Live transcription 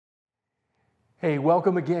Hey,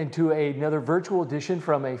 welcome again to another virtual edition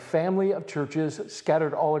from a family of churches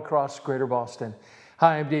scattered all across Greater Boston.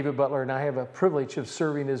 Hi, I'm David Butler, and I have a privilege of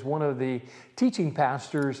serving as one of the teaching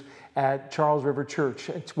pastors at Charles River Church.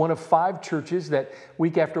 It's one of 5 churches that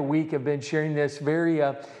week after week have been sharing this very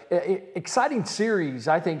exciting series,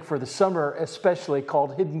 I think, for the summer especially,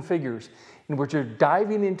 called Hidden Figures, in which you're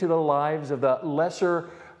diving into the lives of the lesser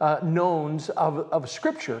knowns of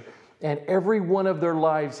Scripture. And every one of their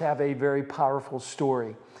lives have a very powerful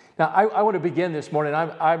story. Now, I want to begin this morning.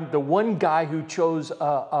 I'm the one guy who chose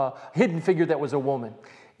a hidden figure that was a woman.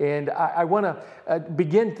 And I want to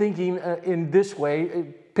begin thinking in this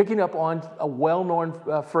way, picking up on a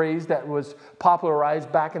well-known phrase that was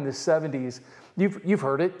popularized back in the 70s. You've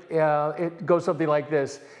heard it. It goes something like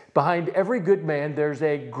this: behind every good man, there's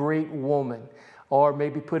a great woman. Or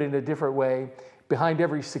maybe put in a different way, behind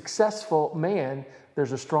every successful man,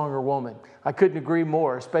 there's a stronger woman. I couldn't agree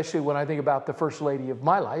more, especially when I think about the first lady of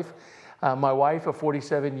my life, my wife of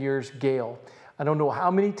 47 years, Gail. I don't know how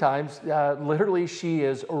many times, literally, she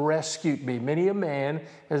has rescued me. Many a man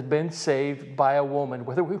has been saved by a woman,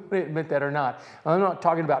 whether we want to admit that or not. I'm not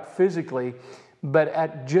talking about physically, but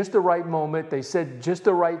at just the right moment, they said just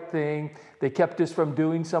the right thing. They kept us from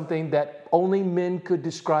doing something that only men could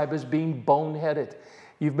describe as being boneheaded.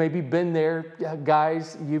 You've maybe been there,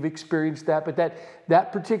 guys, you've experienced that, but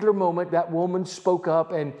that particular moment, that woman spoke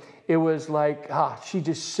up, and it was like, she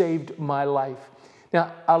just saved my life.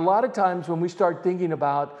 Now, a lot of times when we start thinking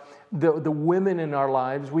about the women in our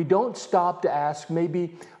lives, we don't stop to ask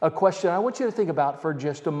maybe a question I want you to think about for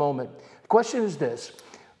just a moment. The question is this: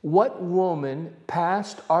 what woman,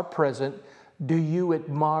 past or present, do you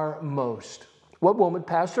admire most? What woman,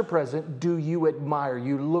 past or present, do you admire,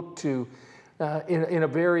 you look to, in a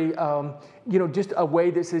very, just a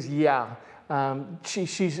way that says,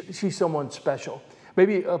 she's someone special.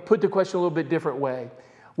 Maybe put the question a little bit different way.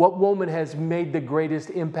 What woman has made the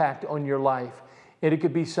greatest impact on your life? And it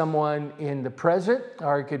could be someone in the present,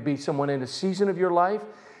 or it could be someone in a season of your life,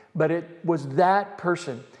 but it was that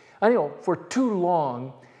person. I know for too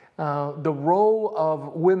long, the role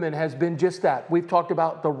of women has been just that. We've talked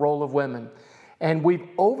about the role of women, and we've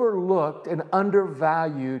overlooked and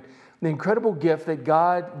undervalued the incredible gift that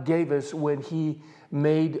God gave us when He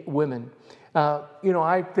made women.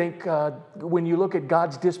 I think when you look at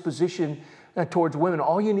God's disposition towards women,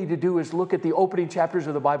 all you need to do is look at the opening chapters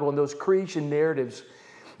of the Bible and those creation narratives.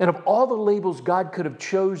 And of all the labels God could have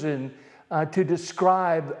chosen to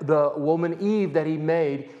describe the woman Eve that He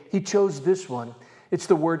made, He chose this one. It's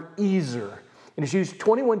the word Ezer. And it's used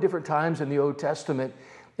 21 different times in the Old Testament.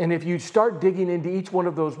 And if you start digging into each one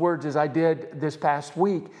of those words, as I did this past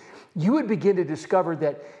week, you would begin to discover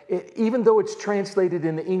that even though it's translated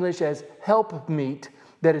in the English as helpmeet,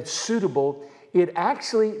 that it's suitable, it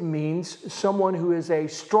actually means someone who is a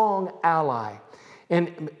strong ally.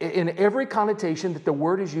 And in every connotation that the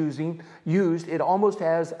word is used, it almost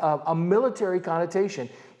has a military connotation.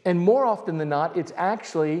 And more often than not, it's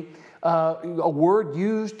actually a word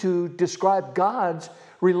used to describe God's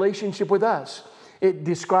relationship with us. It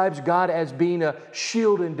describes God as being a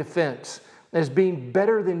shield and defense, as being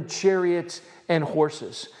better than chariots and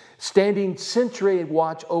horses, standing sentry and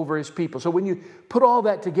watch over His people. So when you put all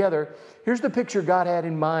that together, here's the picture God had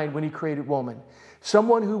in mind when He created woman.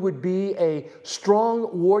 Someone who would be a strong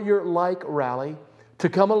warrior-like rally to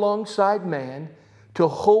come alongside man, to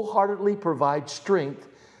wholeheartedly provide strength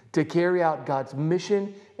to carry out God's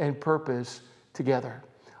mission and purpose together.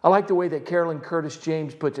 I like the way that Carolyn Curtis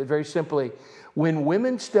James puts it very simply. When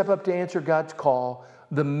women step up to answer God's call,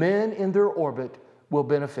 the men in their orbit will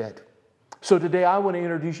benefit. So today I want to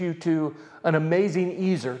introduce you to an amazing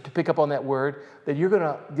Ezer, to pick up on that word, that you're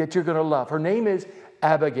gonna love. Her name is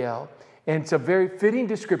Abigail, and it's a very fitting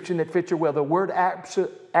description that fits her well. The word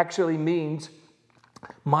actually means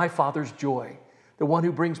my Father's joy, the one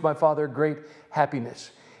who brings my Father great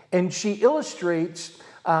happiness. And she illustrates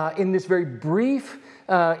in this very brief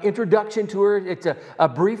introduction to her. It's a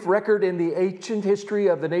brief record in the ancient history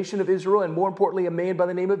of the nation of Israel, and more importantly, a man by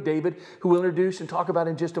the name of David, who we'll introduce and talk about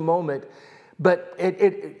in just a moment. But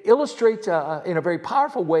it illustrates in a very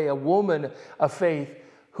powerful way a woman of faith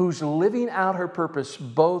who's living out her purpose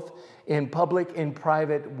both in public and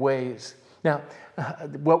private ways. Now,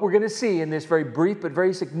 what we're going to see in this very brief but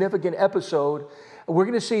very significant episode, we're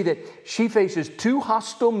going to see that she faces 2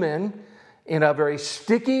 hostile men in a very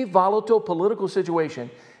sticky, volatile political situation,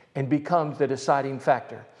 and becomes the deciding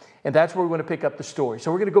factor. And that's where we're going to pick up the story.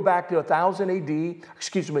 So we're going to go back to 1000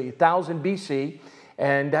 BC,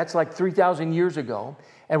 and that's like 3,000 years ago.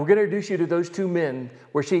 And we're going to introduce you to those 2 men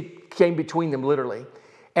where she came between them literally.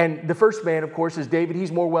 And the first man, of course, is David.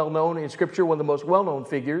 He's more well-known in Scripture, one of the most well-known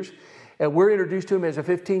figures. And we're introduced to him as a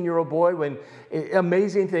 15-year-old boy when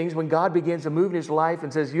amazing things, when God begins to move in his life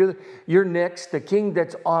and says, you're next, the king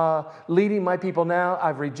that's leading my people now,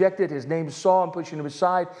 I've rejected. His name is Saul. I'm pushing him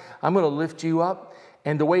aside. I'm going to lift you up.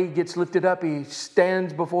 And the way he gets lifted up, he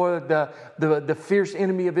stands before the fierce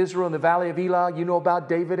enemy of Israel in the valley of Elah. You know about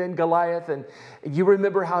David and Goliath. And you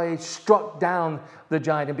remember how he struck down the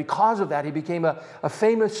giant. And because of that, he became a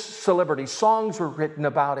famous celebrity. Songs were written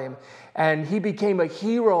about him. And he became a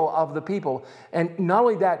hero of the people. And not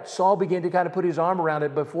only that, Saul began to kind of put his arm around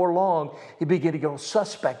it. Before long, he began to go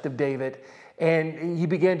suspect of David. And he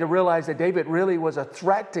began to realize that David really was a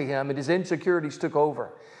threat to him, and his insecurities took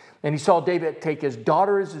over. And he saw David take his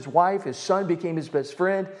daughter as his wife. His son became his best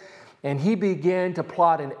friend. And he began to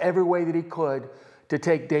plot in every way that he could to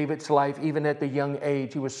take David's life, even at the young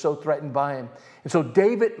age. He was so threatened by him. And so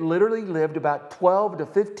David literally lived about 12 to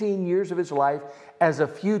 15 years of his life as a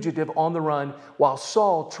fugitive on the run, while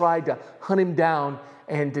Saul tried to hunt him down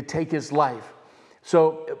and to take his life.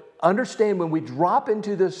 So understand, when we drop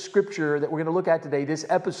into the scripture that we're going to look at today, this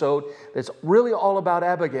episode that's really all about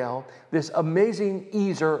Abigail, this amazing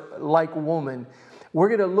Ezer-like woman, we're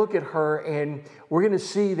going to look at her and we're going to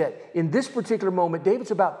see that in this particular moment,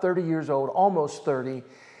 David's about 30 years old, almost 30.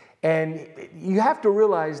 And you have to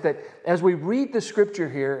realize that as we read the scripture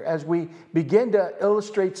here, as we begin to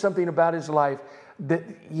illustrate something about his life, that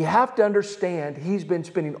you have to understand he's been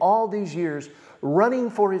spending all these years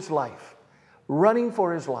running for his life.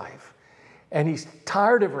 And he's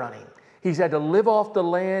tired of running. He's had to live off the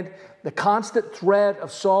land, the constant threat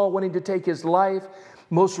of Saul wanting to take his life.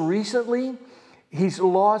 Most recently, he's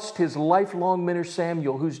lost his lifelong mentor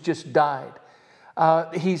Samuel, who's just died.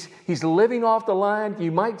 He's living off the land.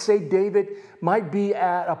 You might say David might be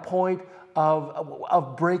at a point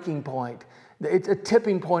of breaking point. It's a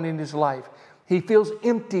tipping point in his life. He feels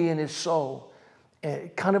empty in his soul,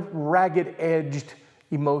 kind of ragged-edged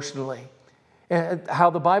emotionally. And how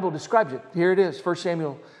the Bible describes it. Here it is, 1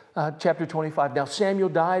 Samuel chapter 25. Now Samuel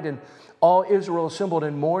died, and all Israel assembled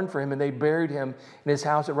and mourned for him, and they buried him in his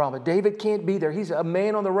house at Ramah. David can't be there. He's a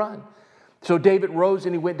man on the run. So David rose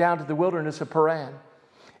and he went down to the wilderness of Paran.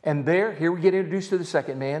 And here we get introduced to the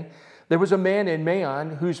second man. There was a man in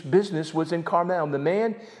Maon whose business was in Carmel. The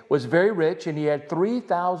man was very rich, and he had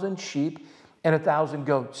 3,000 sheep and 1,000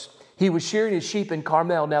 goats. He was shearing his sheep in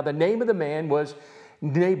Carmel. Now the name of the man was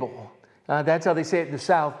Nabal. That's how they say it in the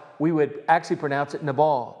South. We would actually pronounce it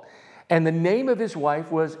Nabal. And the name of his wife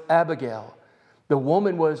was Abigail. The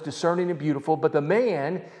woman was discerning and beautiful, but the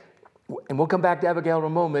man, and we'll come back to Abigail in a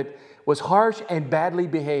moment, was harsh and badly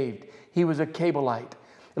behaved. He was a Cabalite.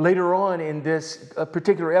 Later on in this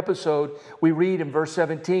particular episode, we read in verse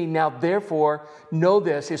 17, now therefore know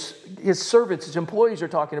this, his servants, his employees are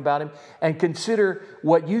talking about him, and consider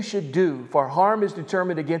what you should do, for harm is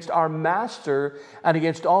determined against our master and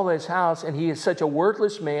against all his house, and he is such a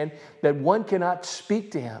worthless man that one cannot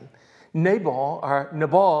speak to him.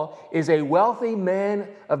 Nabal is a wealthy man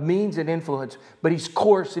of means and influence, but he's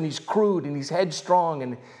coarse and he's crude and he's headstrong,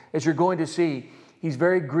 and as you're going to see, he's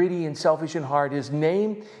very greedy and selfish in heart. His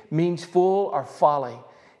name means fool or folly.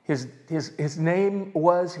 His name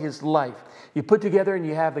was his life. You put together and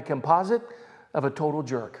you have the composite of a total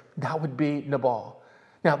jerk. That would be Nabal.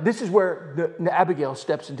 Now, this is where Abigail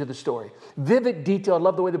steps into the story. Vivid detail. I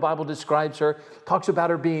love the way the Bible describes her. Talks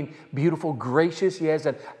about her being beautiful, gracious. She has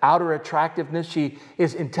an outer attractiveness. She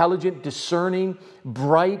is intelligent, discerning,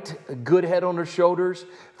 bright, a good head on her shoulders,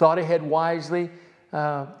 thought ahead wisely.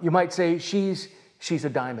 You might say she's a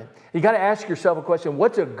diamond. You got to ask yourself a question.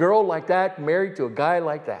 What's a girl like that married to a guy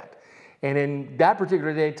like that? And in that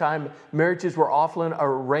particular day and time, marriages were often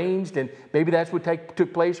arranged, and maybe that's what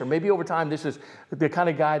took place, or maybe over time this is the kind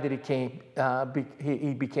of guy that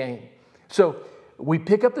he became. So we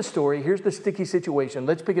pick up the story. Here's the sticky situation.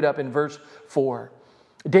 Let's pick it up in verse 4.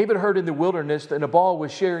 David heard in the wilderness that Nabal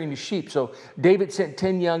was shearing his sheep. So David sent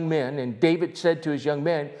 10 young men, and David said to his young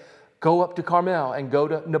men, go up to Carmel and go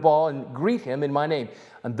to Nabal and greet him in my name.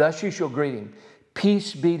 And thus you shall greet him.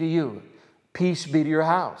 Peace be to you. Peace be to your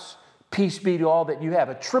house. Peace be to all that you have.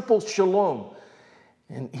 A triple shalom.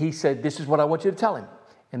 And he said, this is what I want you to tell him.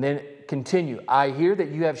 And then continue. I hear that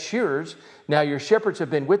you have shearers. Now your shepherds have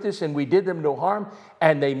been with us, and we did them no harm,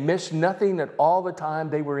 and they missed nothing at all the time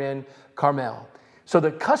they were in Carmel. So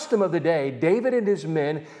the custom of the day, David and his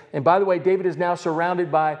men, and by the way, David is now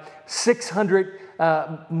surrounded by 600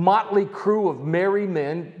 motley crew of merry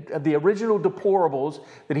men, the original deplorables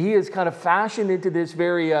that he has kind of fashioned into this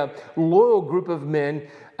very loyal group of men.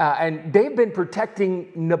 and they've been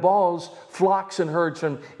protecting Nabal's flocks and herds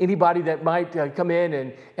from anybody that might come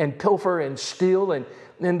in and pilfer and steal. And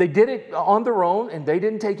they did it on their own, and they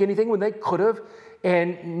didn't take anything when they could have.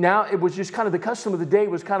 And now it was just kind of the custom of the day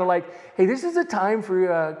was kind of like, hey, this is a time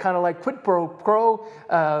for kind of like quid pro quo.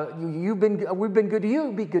 We've been good to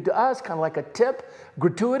you, be good to us, kind of like a tip,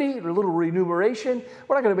 gratuity, a little remuneration.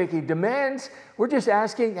 We're not going to make any demands. We're just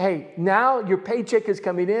asking, hey, now your paycheck is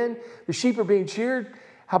coming in. The sheep are being sheared.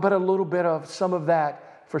 How about a little bit of some of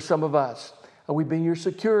that for some of us? We've been your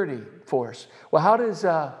security force. Well, how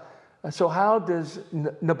does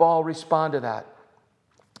Nabal respond to that?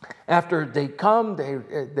 After they come,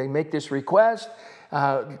 they make this request,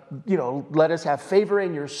 let us have favor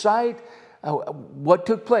in your sight. What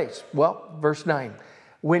took place? Well, verse 9.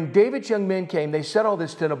 When David's young men came, they said all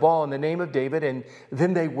this to Nabal in the name of David, and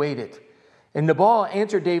then they waited. And Nabal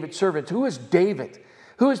answered David's servants, who is David?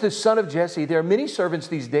 Who is the son of Jesse? There are many servants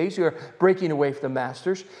these days who are breaking away from the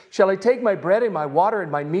masters. Shall I take my bread and my water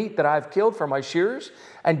and my meat that I have killed for my shearers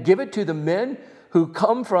and give it to the men who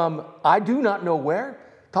come from I do not know where?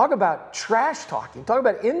 Talk about trash talking. Talk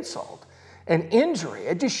about insult and injury.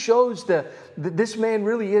 It just shows this man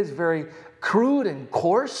really is very crude and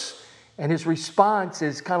coarse, and his response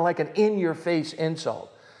is kind of like an in-your-face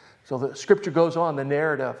insult. So the scripture goes on, the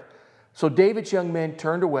narrative. So David's young men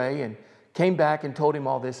turned away and came back and told him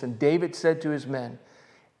all this. And David said to his men,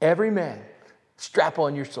 every man strap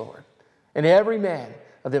on your sword. And every man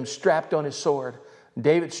of them strapped on his sword. And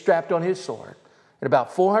David strapped on his sword. And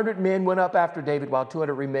about 400 men went up after David while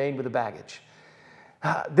 200 remained with the baggage.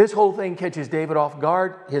 This whole thing catches David off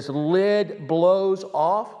guard. His lid blows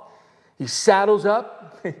off. He saddles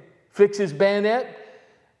up, flicks his bayonet,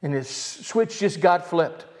 and his switch just got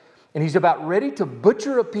flipped. And he's about ready to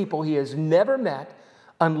butcher a people he has never met,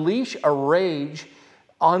 unleash a rage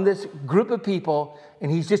on this group of people,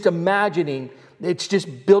 and he's just imagining it's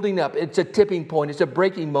just building up. It's a tipping point. It's a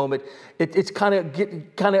breaking moment. It's kind of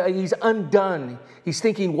he's undone. He's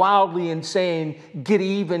thinking wildly insane, get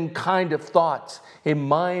even kind of thoughts. His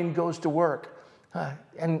mind goes to work.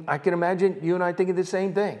 And I can imagine you and I thinking the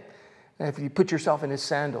same thing if you put yourself in his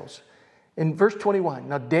sandals. In verse 21,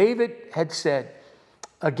 now David had said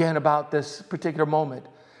again about this particular moment,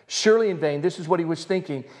 surely in vain, this is what he was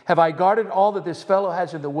thinking, have I guarded all that this fellow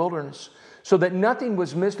has in the wilderness, so that nothing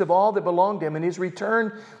was missed of all that belonged to him, and he's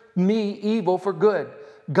returned me evil for good.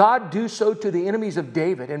 God do so to the enemies of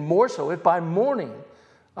David, and more so if by morning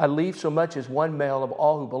I leave so much as one male of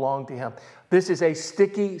all who belong to him. This is a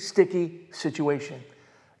sticky, sticky situation.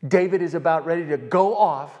 David is about ready to go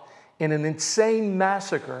off in an insane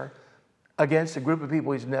massacre against a group of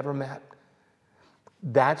people he's never met.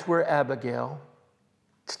 That's where Abigail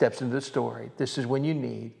steps into the story. This is when you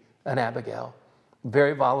need an Abigail.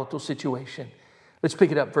 Very volatile situation. Let's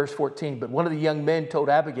pick it up, verse 14. But one of the young men told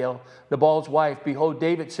Abigail, Nabal's wife, behold,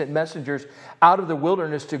 David sent messengers out of the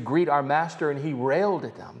wilderness to greet our master, and he railed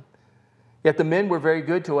at them. Yet the men were very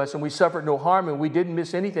good to us, and we suffered no harm, and we didn't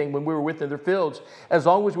miss anything when we were with them in their fields, as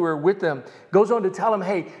long as we were with them. Goes on to tell them,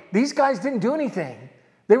 hey, these guys didn't do anything.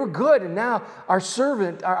 They were good, and now our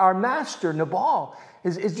servant, our master, Nabal,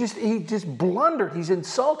 he just blundered. He's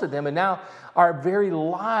insulted them, and now our very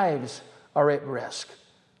lives are at risk.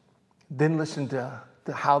 Then listen to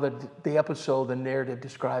how the episode, the narrative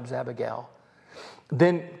describes Abigail.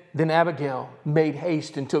 Then Abigail made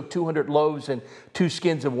haste and took 200 loaves and 2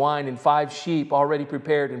 skins of wine and 5 sheep already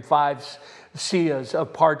prepared and 5 seahs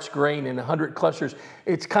of parched grain and 100 clusters.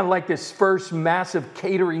 It's kind of like this first massive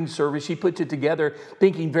catering service. She puts it together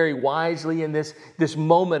thinking very wisely in this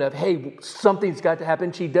moment of, hey, something's got to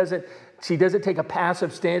happen. She doesn't take a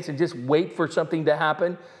passive stance and just wait for something to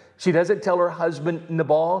happen. She doesn't tell her husband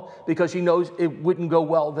Nabal because she knows it wouldn't go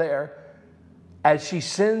well there. As she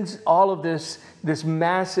sends all of this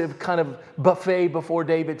massive kind of buffet before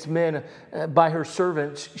David's men by her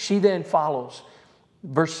servants, she then follows.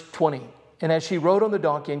 Verse 20, and as she rode on the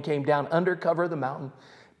donkey and came down under cover of the mountain,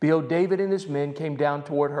 behold, David and his men came down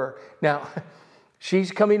toward her. Now,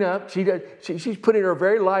 she's coming up. She's putting her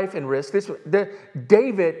very life in risk.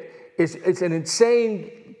 David is an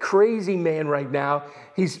insane, crazy man right now.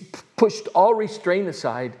 He's pushed all restraint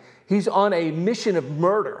aside. He's on a mission of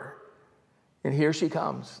murder. And here she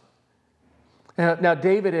comes. Now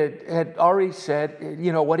David had already said,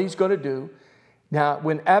 what he's going to do. Now,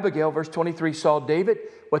 when Abigail, verse 23, saw David,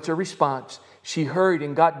 what's her response? She hurried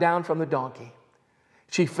and got down from the donkey.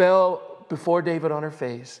 She fell before David on her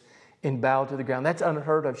face and bowed to the ground. That's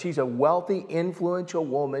unheard of. She's a wealthy, influential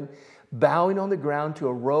woman bowing on the ground to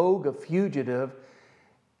a rogue, a fugitive.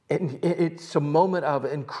 And it's a moment of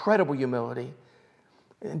incredible humility.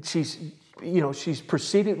 And she's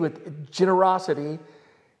proceeded with generosity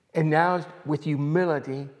and now with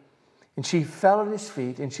humility. And she fell at his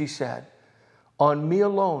feet and she said, on me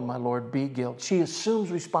alone, my Lord, be guilt. She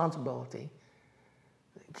assumes responsibility.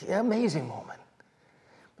 Amazing woman.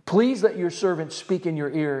 Please let your servant speak in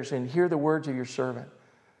your ears and hear the words of your servant.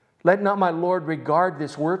 Let not my Lord regard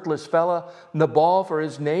this worthless fellow, Nabal, for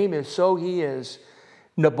his name is so he is.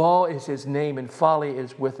 Nabal is his name, and folly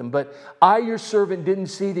is with him. But I, your servant, didn't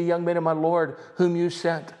see the young men of my Lord whom you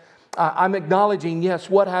sent. I'm acknowledging, yes,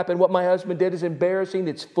 what happened, what my husband did is embarrassing,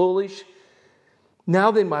 it's foolish.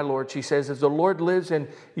 Now then, my Lord, she says, as the Lord lives and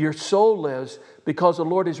your soul lives, because the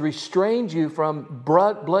Lord has restrained you from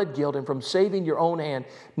blood guilt and from saving your own hand.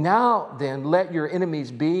 Now then, let your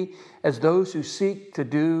enemies be as those who seek to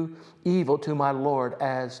do evil to my Lord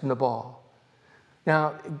as Nabal.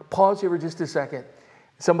 Now, pause here for just a second.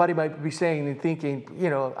 Somebody might be saying and thinking,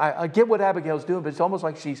 I get what Abigail's doing, but it's almost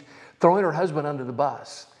like she's throwing her husband under the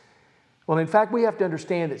bus. Well, in fact, we have to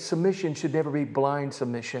understand that submission should never be blind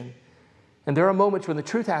submission. And there are moments when the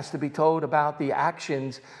truth has to be told about the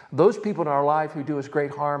actions of those people in our life who do us great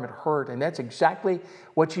harm and hurt. And that's exactly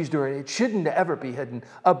what she's doing. It shouldn't ever be hidden.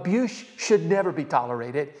 Abuse should never be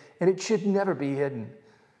tolerated, and it should never be hidden.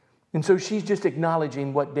 And so she's just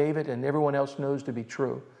acknowledging what David and everyone else knows to be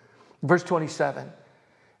true. Verse 27.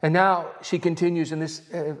 And now she continues in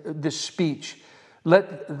this speech.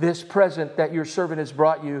 Let this present that your servant has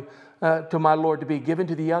brought you to my Lord to be given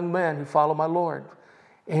to the young men who follow my Lord.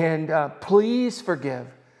 And please forgive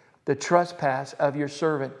the trespass of your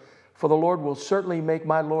servant, for the Lord will certainly make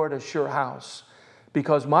my Lord a sure house,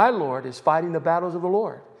 because my Lord is fighting the battles of the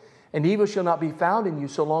Lord, and evil shall not be found in you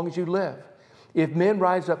so long as you live. If men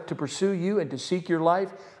rise up to pursue you and to seek your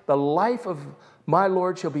life, the life of my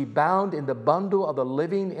Lord shall be bound in the bundle of the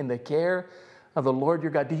living in the care of the Lord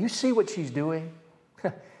your God. Do you see what she's doing?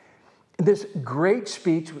 This great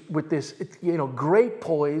speech with this, great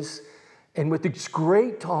poise and with this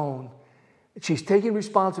great tone. She's taking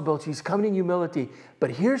responsibility. She's coming in humility.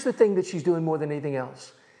 But here's the thing that she's doing more than anything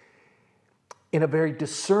else. In a very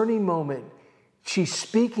discerning moment, she's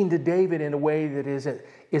speaking to David in a way that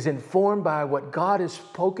is informed by what God has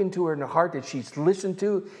spoken to her in her heart, that she's listened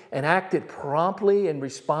to and acted promptly in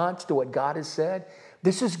response to what God has said.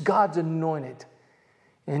 This is God's anointed.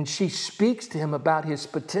 And she speaks to him about his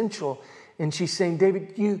potential. And she's saying,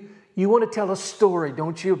 David, you want to tell a story,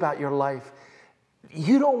 don't you, about your life?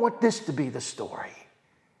 You don't want this to be the story.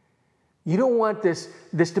 You don't want this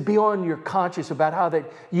to be on your conscience about how that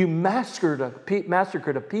you massacred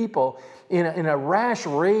a people in a rash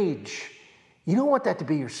rage. You don't want that to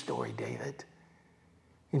be your story, David.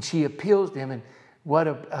 And she appeals to him, and what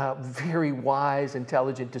a very wise,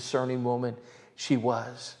 intelligent, discerning woman she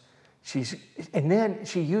was. And then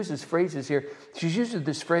she uses phrases here. She uses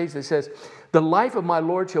this phrase that says, the life of my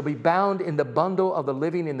Lord shall be bound in the bundle of the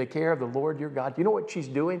living in the care of the Lord your God. You know what she's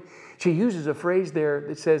doing? She uses a phrase there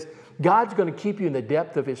that says, God's going to keep you in the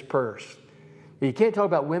depth of his purse. You can't talk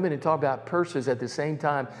about women and talk about purses at the same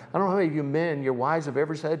time. I don't know how many of you men, your wives have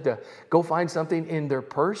ever said to go find something in their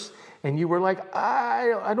purse, and you were like,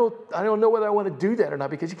 I don't know whether I want to do that or not,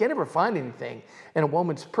 because you can't ever find anything in a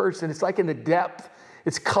woman's purse, and it's like in the depth.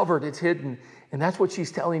 It's covered, it's hidden. And that's what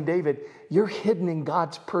she's telling David. You're hidden in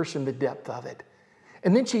God's purse in the depth of it.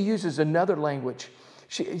 And then she uses another language.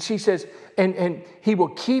 She says, and he will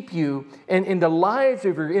keep you, and in the lives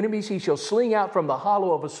of your enemies he shall sling out from the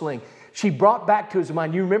hollow of a sling. She brought back to his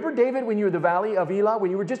mind. You remember, David, when you were in the valley of Elah, when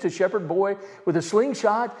you were just a shepherd boy with a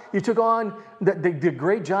slingshot, you took on the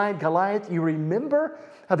great giant Goliath. You remember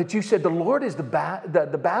how that you said the Lord is the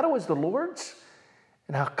battle is the Lord's?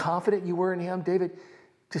 And how confident you were in him, David?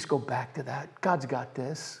 Just go back to that. God's got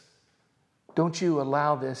this. Don't you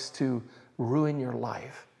allow this to ruin your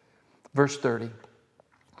life. Verse 30.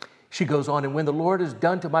 She goes on, and when the Lord has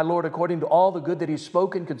done to my Lord according to all the good that he's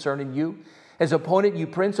spoken concerning you, has appointed you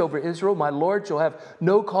prince over Israel, my Lord shall have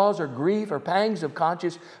no cause or grief or pangs of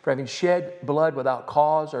conscience for having shed blood without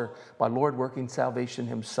cause, or my Lord working salvation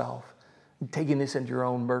himself, and taking this into your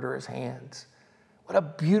own murderous hands. What a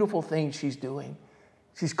beautiful thing she's doing.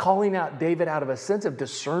 She's calling out David out of a sense of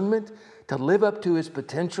discernment to live up to his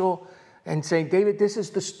potential and saying, David, this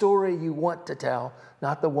is the story you want to tell,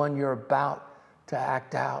 not the one you're about to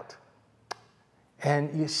act out.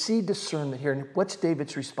 And you see discernment here. And what's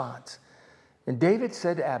David's response? And David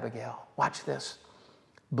said to Abigail, watch this.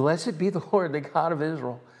 Blessed be the Lord, the God of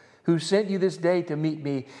Israel, who sent you this day to meet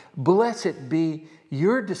me. Blessed be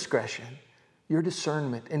your discretion, your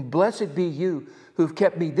discernment, and blessed be you who've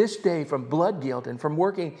kept me this day from blood guilt and from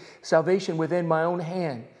working salvation within my own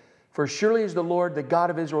hand. For surely as the Lord, the God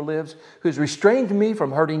of Israel lives, who has restrained me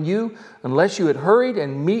from hurting you, unless you had hurried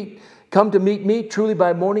and come to meet me, truly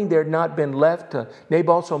by morning there had not been left to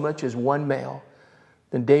Nabal so much as one male.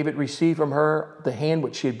 Then David received from her the hand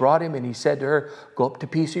which she had brought him, and he said to her, go up to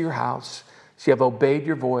peace of your house. See, I have obeyed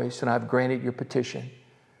your voice, and I have granted your petition.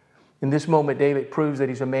 In this moment, David proves that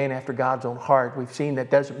he's a man after God's own heart. We've seen that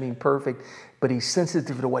doesn't mean perfect, but he's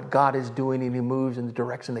sensitive to what God is doing, and he moves in the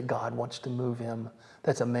direction that God wants to move him.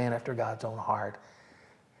 That's a man after God's own heart.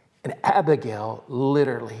 And Abigail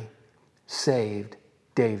literally saved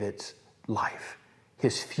David's life,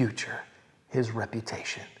 his future, his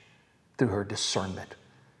reputation through her discernment,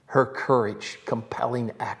 her courage,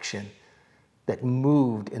 compelling action that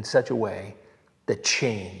moved in such a way that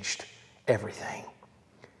changed everything.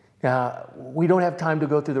 Now, we don't have time to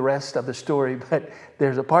go through the rest of the story, but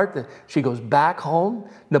there's a part that she goes back home.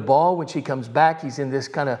 Nabal, when she comes back, he's in this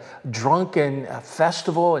kind of drunken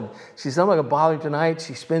festival, and she says, I'm not going to bother you tonight.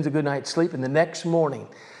 She spends a good night's sleep, and the next morning,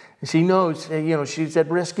 and she knows, she's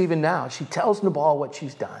at risk even now. She tells Nabal what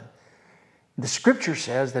she's done. The scripture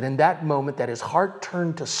says that in that moment that his heart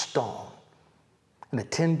turned to stone, and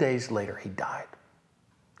that 10 days later he died.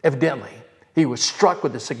 Evidently, he was struck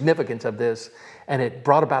with the significance of this, and it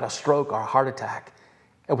brought about a stroke or a heart attack.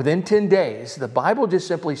 And within 10 days, the Bible just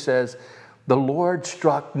simply says, the Lord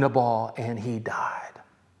struck Nabal and he died.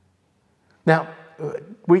 Now,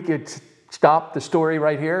 we could stop the story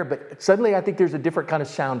right here, but suddenly I think there's a different kind of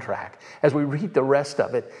soundtrack as we read the rest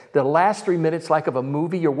of it. The last 3 minutes, like of a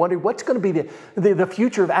movie, you're wondering what's going to be the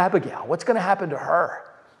future of Abigail? What's going to happen to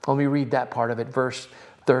her? Let me read that part of it, verse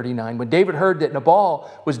 39. When David heard that Nabal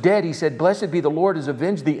was dead, he said, blessed be the Lord, has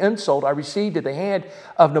avenged the insult I received at the hand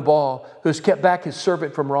of Nabal, who has kept back his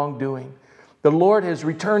servant from wrongdoing. The Lord has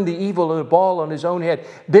returned the evil of Nabal on his own head.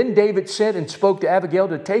 Then David sent and spoke to Abigail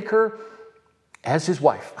to take her as his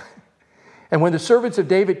wife. And when the servants of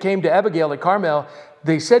David came to Abigail at Carmel,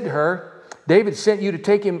 they said to her, David sent you to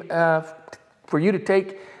take him, for you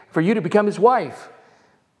to become his wife.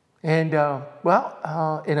 And, in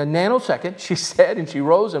a nanosecond, she said, and she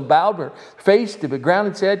rose and bowed her face to the ground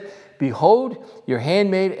and said, behold, your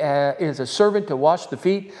handmaid is a servant to wash the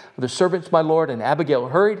feet of the servants, my lord. And Abigail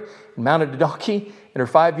hurried and mounted a donkey, and her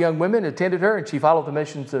 5 young women attended her, and she followed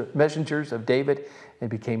the messengers of David and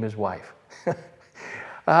became his wife.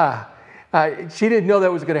 She didn't know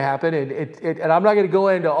that was going to happen, and I'm not going to go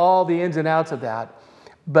into all the ins and outs of that,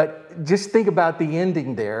 but just think about the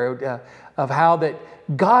ending there of how that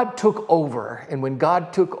God took over, and when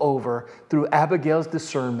God took over through Abigail's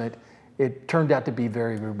discernment, it turned out to be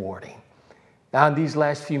very rewarding. Now, in these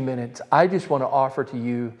last few minutes, I just want to offer to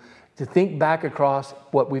you to think back across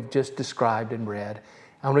what we've just described and read.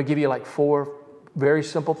 I'm going to give you like 4 very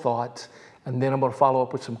simple thoughts, and then I'm going to follow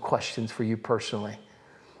up with some questions for you personally.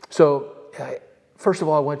 So, first of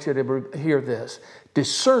all, I want you to hear this.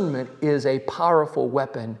 Discernment is a powerful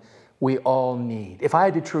weapon we all need. If I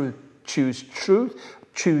had to choose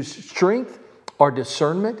strength or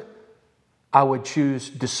discernment, I would choose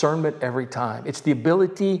discernment every time. It's the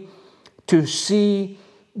ability to see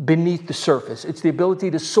beneath the surface. It's the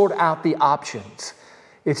ability to sort out the options.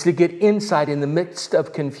 It's to get insight in the midst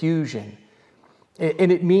of confusion.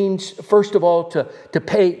 And it means, first of all, to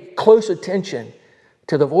pay close attention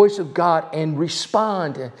to the voice of God and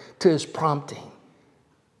respond to his prompting.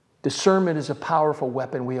 Discernment is a powerful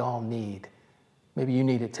weapon we all need. Maybe you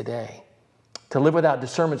need it today. To live without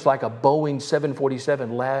discernment is like a Boeing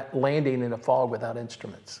 747 landing in a fog without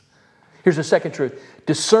instruments. Here's the second truth.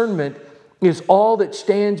 Discernment is all that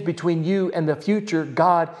stands between you and the future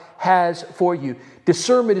God has for you.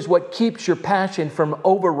 Discernment is what keeps your passion from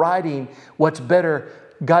overriding what's better,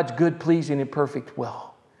 God's good, pleasing, and perfect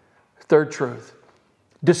will. Third truth.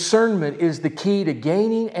 Discernment is the key to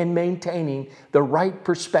gaining and maintaining the right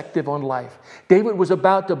perspective on life. David was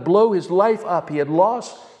about to blow his life up. He had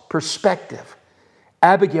lost perspective.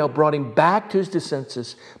 Abigail brought him back to his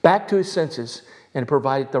senses, and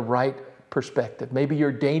provided the right perspective. Maybe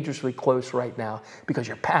you're dangerously close right now because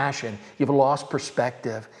your passion, you've lost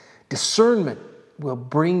perspective. Discernment will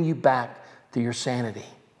bring you back to your sanity.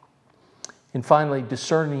 And finally,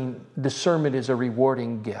 discernment is a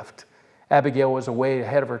rewarding gift. Abigail was way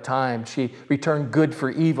ahead of her time. She returned good for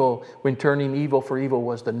evil when turning evil for evil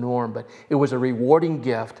was the norm. But it was a rewarding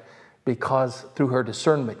gift because through her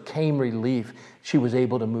discernment came relief. She was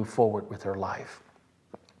able to move forward with her life.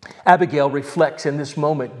 Abigail reflects in this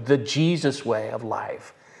moment the Jesus way of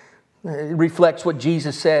life. It reflects what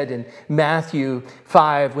Jesus said in Matthew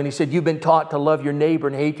 5 when he said, you've been taught to love your neighbor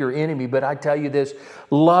and hate your enemy. But I tell you this,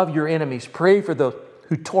 love your enemies. Pray for those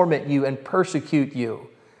who torment you and persecute you.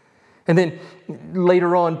 And then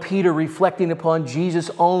later on, Peter, reflecting upon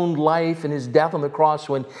Jesus' own life and his death on the cross,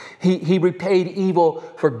 when he repaid evil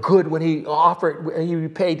for good, when he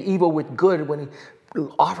repaid evil with good when he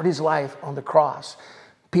offered his life on the cross.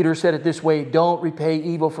 Peter said it this way: don't repay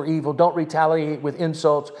evil for evil. Don't retaliate with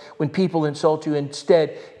insults when people insult you.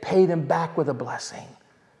 Instead, pay them back with a blessing.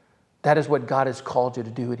 That is what God has called you to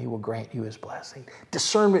do, and he will grant you his blessing.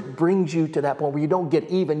 Discernment brings you to that point where you don't get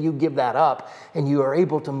even, you give that up, and you are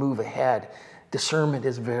able to move ahead. Discernment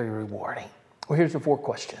is very rewarding. Well, here's the 4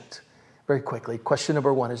 questions very quickly. Question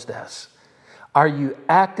number 1 is this: are you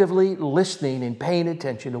actively listening and paying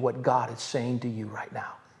attention to what God is saying to you right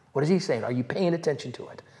now? What is he saying? Are you paying attention to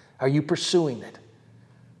it? Are you pursuing it?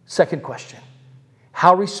 Second question: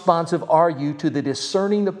 how responsive are you to the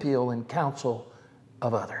discerning appeal and counsel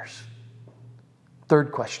of others?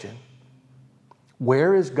 Third question: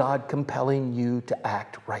 where is God compelling you to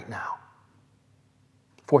act right now?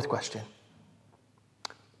 Fourth question: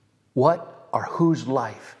 what or whose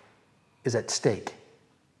life is at stake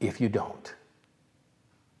if you don't?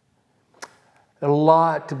 A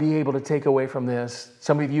lot to be able to take away from this.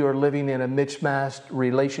 Some of you are living in a mismatched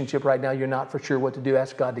relationship right now. You're not for sure what to do.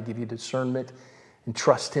 Ask God to give you discernment and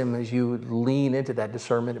trust him as you lean into that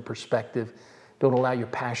discernment and perspective. Don't allow your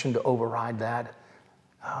passion to override that.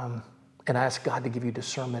 And ask God to give you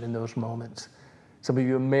discernment in those moments. Some of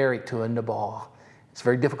you are married to a Nabal. It's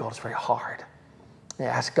very difficult. It's very hard.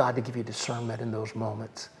 Ask God to give you discernment in those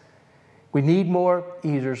moments. We need more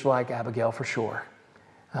Ezers like Abigail for sure.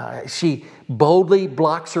 She boldly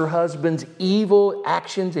blocks her husband's evil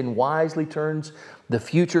actions and wisely turns the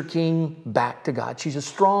future king back to God. She's a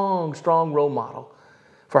strong, strong role model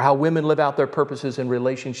for how women live out their purposes in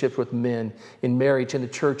relationships with men, in marriage, in the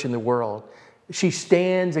church, in the world. She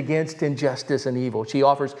stands against injustice and evil. She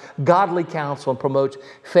offers godly counsel and promotes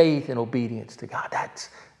faith and obedience to God.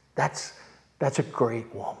 That's a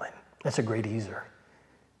great woman. That's a great Ezer.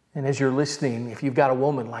 And as you're listening, if you've got a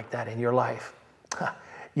woman like that in your life,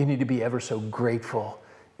 you need to be ever so grateful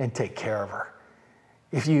and take care of her.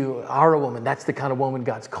 If you are a woman, that's the kind of woman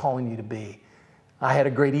God's calling you to be. I had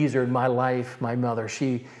a great Ezer in my life, my mother.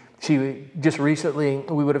 She just recently,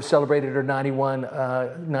 we would have celebrated her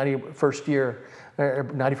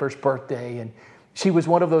 91st birthday. And she was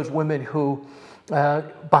one of those women who,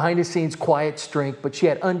 behind the scenes, quiet strength, but she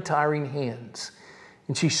had untiring hands.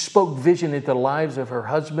 And she spoke vision into the lives of her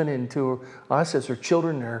husband and to us as her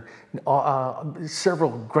children, her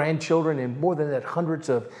several grandchildren, and more than that, hundreds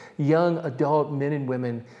of young adult men and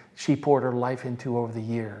women she poured her life into over the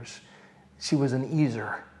years. She was an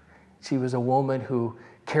Ezer. She was a woman who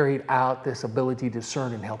carried out this ability to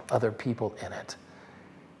discern and help other people in it.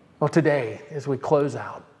 Well, today, as we close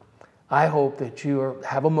out, I hope that you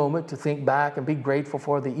have a moment to think back and be grateful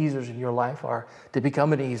for the Ezers in your life, or to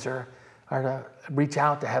become an Ezer, or to reach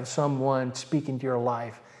out to have someone speak into your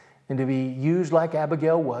life and to be used like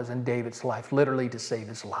Abigail was in David's life, literally to save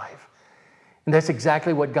his life. And that's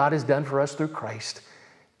exactly what God has done for us through Christ,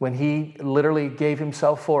 when he literally gave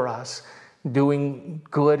himself for us, doing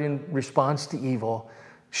good in response to evil,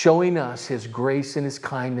 showing us his grace and his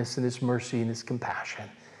kindness and his mercy and his compassion.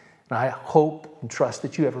 And I hope and trust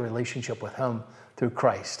that you have a relationship with him through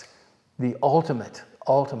Christ, the ultimate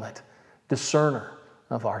discerner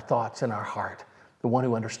of our thoughts and our heart, the one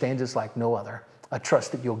who understands us like no other. I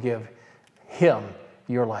trust that you'll give him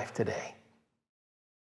your life today.